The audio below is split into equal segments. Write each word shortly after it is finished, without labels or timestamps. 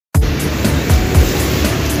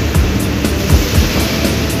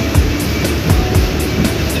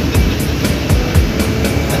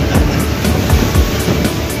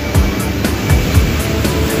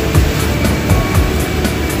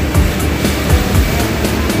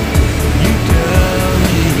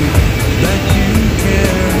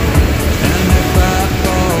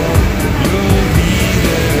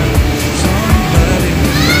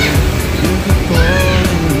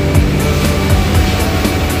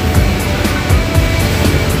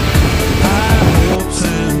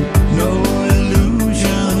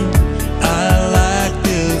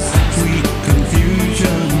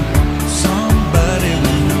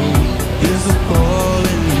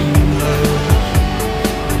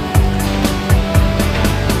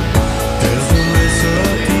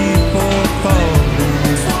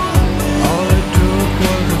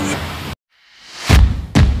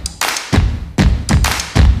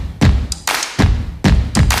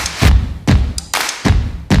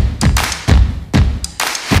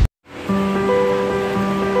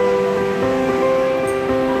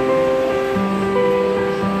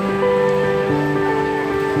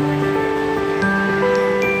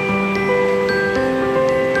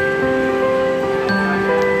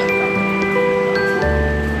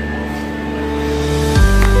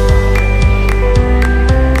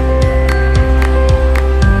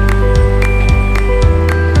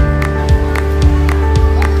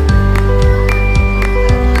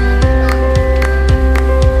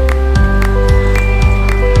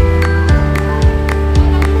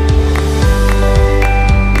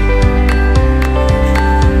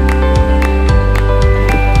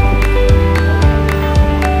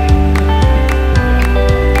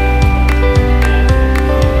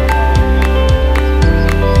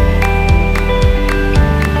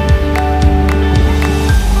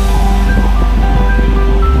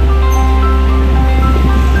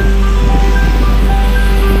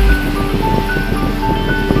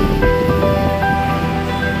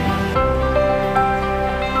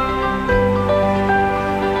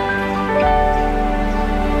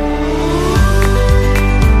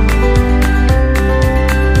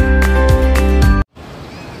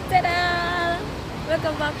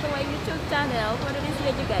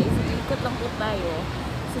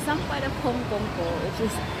which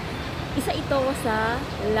is isa ito sa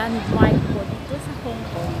landmark po dito sa Hong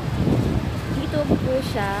Kong. Dito po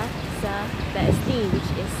siya sa TST,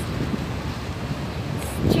 which is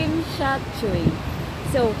TSIM SHA TSUI.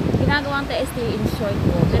 So, ginagawang TST in short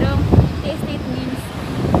po. Pero TST means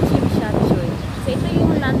TSIM SHA TSUI. So, ito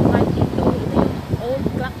yung landmark dito. Ito yung old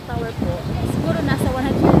clock tower po. Siguro nasa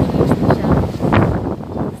 100 years na siya.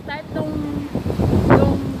 Start nung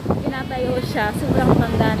pinatayo siya, sobrang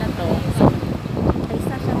tanda na to. So,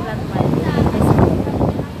 isa siyang landmark.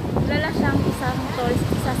 Lala siyang isa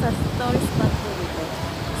sa tourist spot po dito.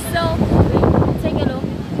 So, take a look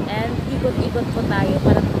and ikot-ikot po tayo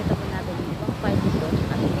para makita po natin yung ibang part dito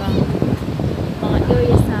at ibang mga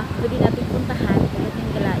areas na pwede natin puntahan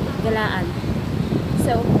tulad ng galaan.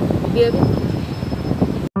 So, bear with me.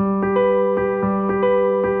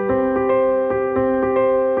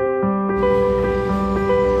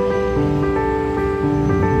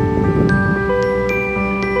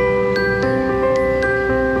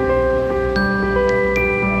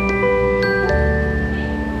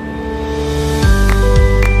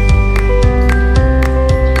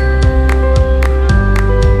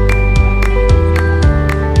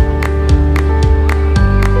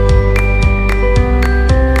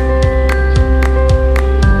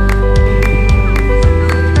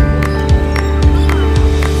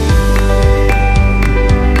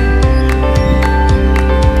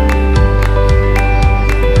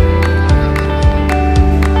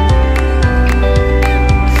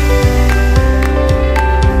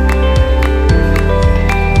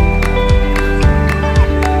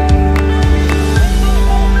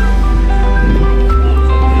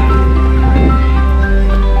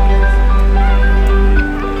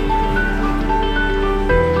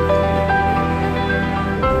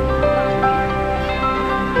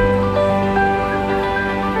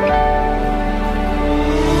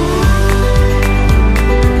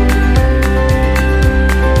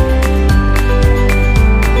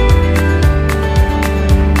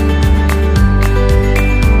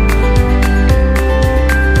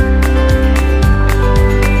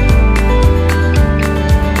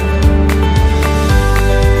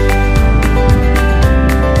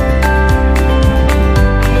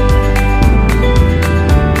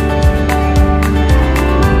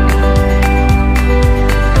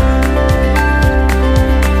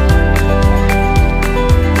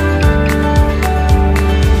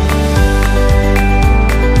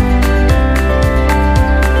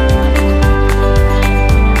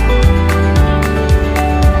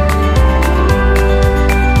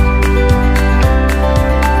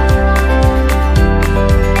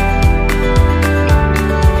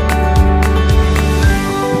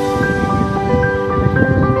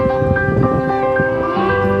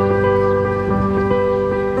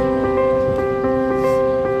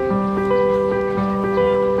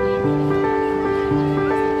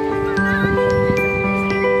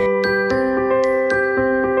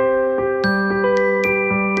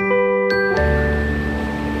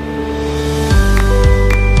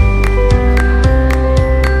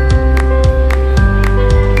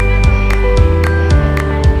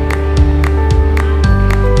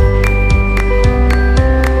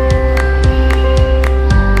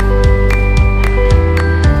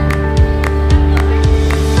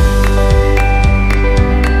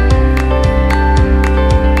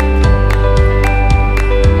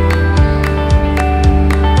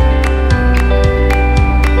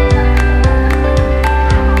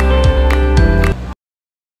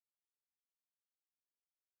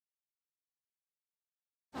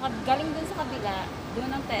 Galing dun sa kabila,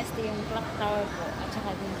 doon ang test yung clock tower po. At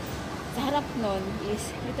saka dun, sa harap nun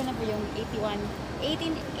is, dito na po yung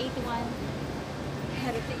 1881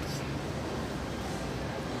 heritage.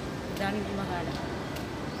 Daming gumahala.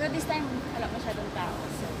 Pero this time, wala masyadong tao.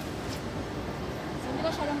 So hindi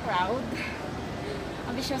masyadong crowd.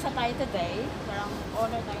 Ambisyosa tayo today. Parang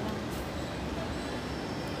honor tayo ng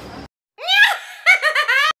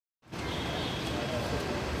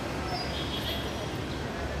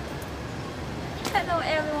hello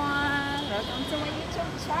everyone! Welcome to my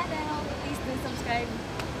YouTube channel. Please do subscribe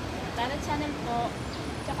sa channel po.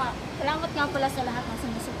 Tsaka, salamat nga pala sa lahat ng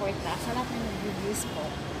sumusuporta, sa lahat ng nag-reviews po.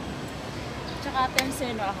 Tsaka,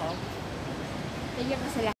 termseno ako. Thank you po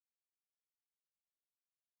sa lahat.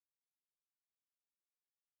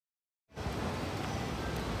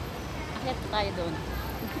 Akyat tayo doon.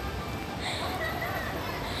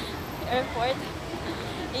 Airport.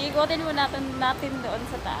 Iikotin mo natin doon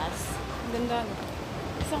sa taas. Ganda.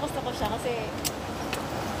 Gusto ko siya kasi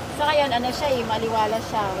saka yan, ano siya eh, maliwala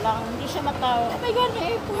siya. Hindi siya matao. Oh my God,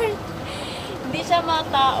 may airport! Hindi siya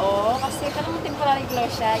matao kasi parang temporary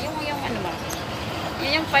close siya. Yung ano ba?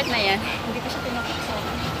 Yan yung part na yan. Hindi pa siya pinapaksan.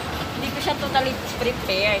 Hindi pa siya totally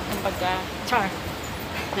prepared. Kumbaga, char.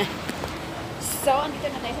 So, andito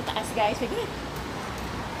na tayo sa taas, guys. Wait, wait.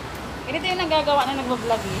 Ganito yung nagagawa na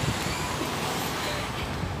nagbablog eh.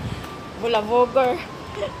 Bulaboger.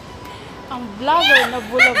 Ang vlogger na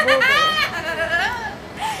bulaboger.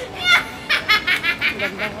 Ang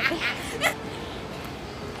ganda mo.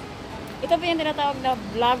 Ito po yung tinatawag na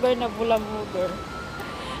vlogger na bulaboger.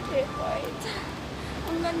 Wait.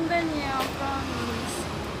 Ang ganda niya, promise.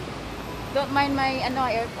 Don't mind my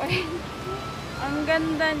airport. Ang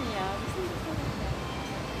ganda niya.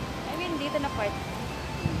 I mean, dito na part.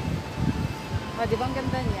 O, diba ang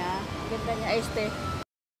ganda niya? Ang ganda niya. Este.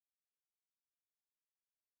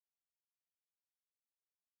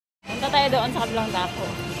 Punta tayo doon sa kabilang dako.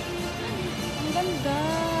 Ang ganda.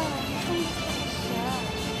 Ang gusto ko siya.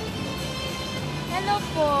 Hello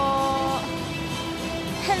po.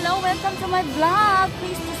 Hello, welcome to my vlog.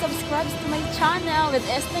 Please do subscribe to my channel with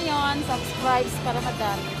Este yon. Subscribe para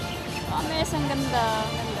madami. Promise, ang ganda.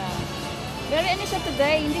 Ang ganda. Very ano siya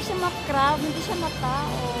today. Hindi siya ma-crowd. Hindi siya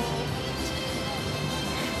matao.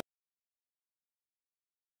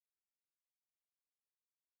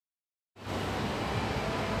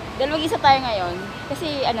 Dalawang isa tayo ngayon.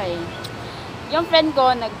 Kasi ano eh, yung friend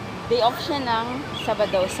ko, nag-day off siya ng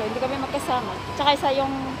Sabado. So, hindi kami magkasama. Tsaka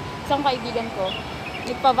yung isang kaibigan ko,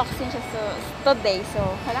 nagpa-vaccine siya today. So,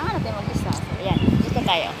 kailangan natin mag-isa. So, ayan. Dito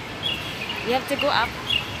tayo. We have to go up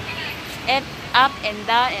and up and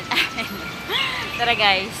down and up and down. Tara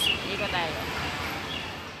guys, dito tayo.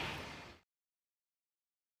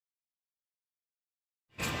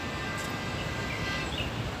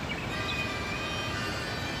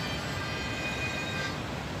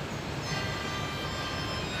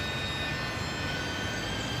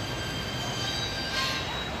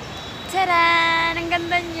 Tadaan! Ang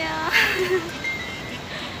ganda niya!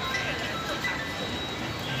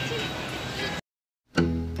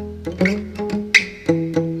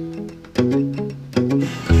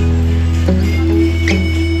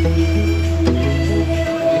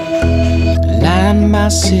 Line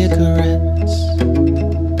my cigarettes,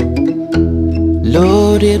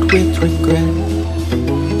 loaded with regret,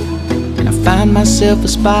 and I find myself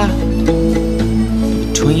a spot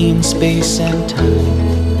between space and time.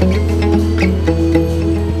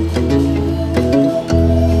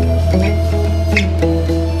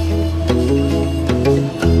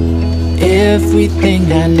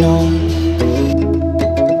 Everything I know,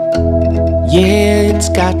 yeah, it's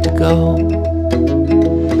got to go.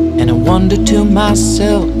 And I wonder to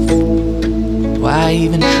myself, why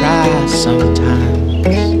even try sometimes?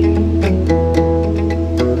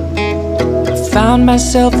 I found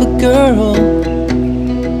myself a girl,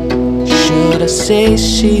 should I say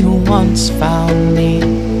she once found me?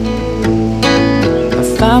 I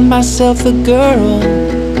found myself a girl,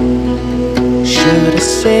 should I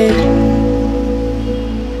say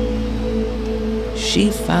she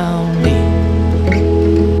found me?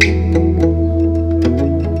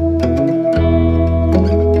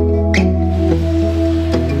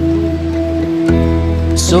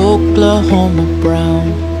 It's Oklahoma brown,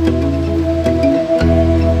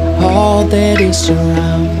 all that is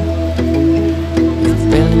around. If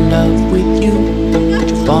I fell in love with you, could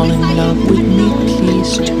you fall in love with me,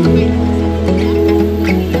 please too?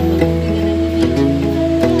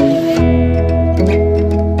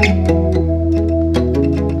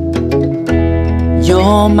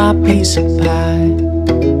 You're my piece of pie,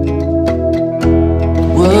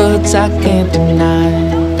 words I can't deny.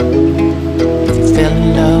 If you fell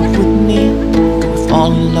in love with me, could we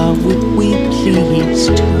fall in love with we, please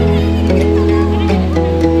too?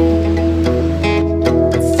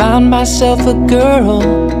 I found myself a girl.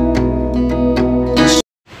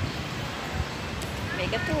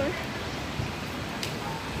 Mega tour.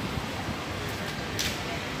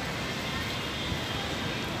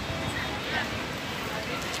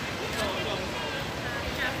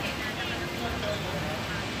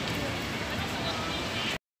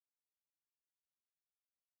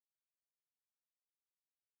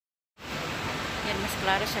 Yan, mas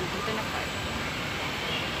klaro siya. Dito na part.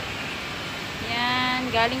 Yan,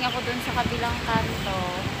 galing ako dun sa kabilang kanto.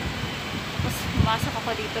 Tapos pumasok ako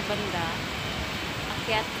dito banda.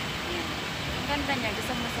 Akyat. Yan. Ang ganda niya.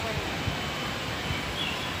 Gusto ko niya.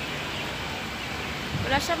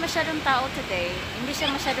 Wala siya masyadong tao today. Hindi siya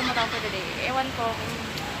masyadong matao today. Ewan ko kung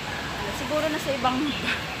ano, siguro na sa ibang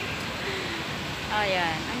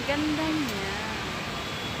ayan. Ang ganda niya.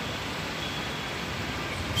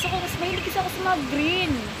 Gusto ko, mas mahilig ako sa mga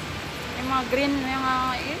green. Yung mga green, yung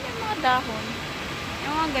mga dahon.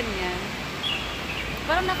 Yung mga ganyan.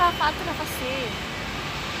 Parang nakakaato na kasi.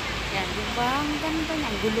 Yan, di ba? Ang ganda niya.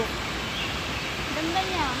 Ang gulo. Ganda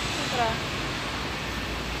niya. Sobra.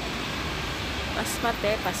 Pasma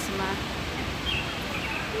te, pasma.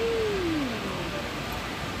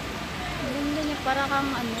 Ang ganda niya. Para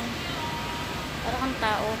kang ano, para kang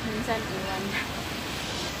tao. Minsan iwan.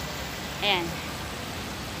 Ayan.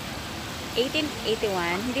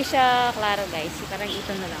 1881. Hindi siya klaro guys. Parang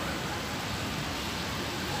ito na lang.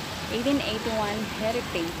 1881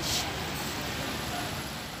 Heritage.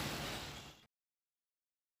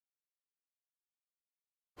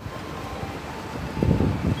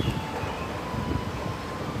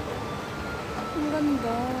 Ang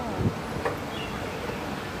ganda.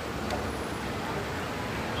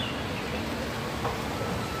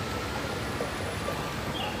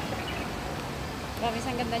 Grabe,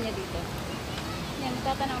 ang ganda niya dito. Yan,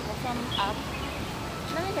 tatanong ko from up.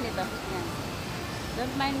 Alam mo ganito? Yan.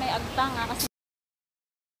 Don't mind may agtang kasi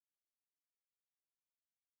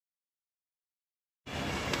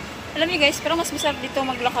alam niyo guys, pero mas masarap dito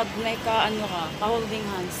maglakad may ka-holding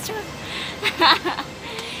hands.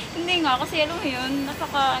 Hindi nga, kasi alam mo yun,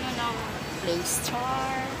 napaka ng place.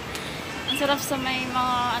 Ang sarap sa may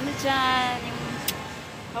mga dyan, yung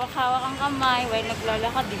hawak-hawak ang kamay while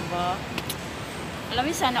naglalakad, diba? Alam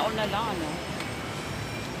mo, sana all na lang,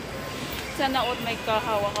 Sana all may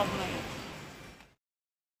kahawak kamay.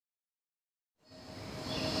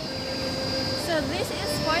 So this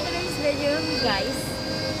is for today's video, guys.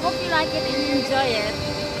 Hope you like it and you enjoy it.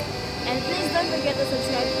 And please don't forget to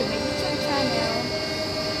subscribe to my YouTube channel.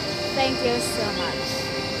 Thank you so much.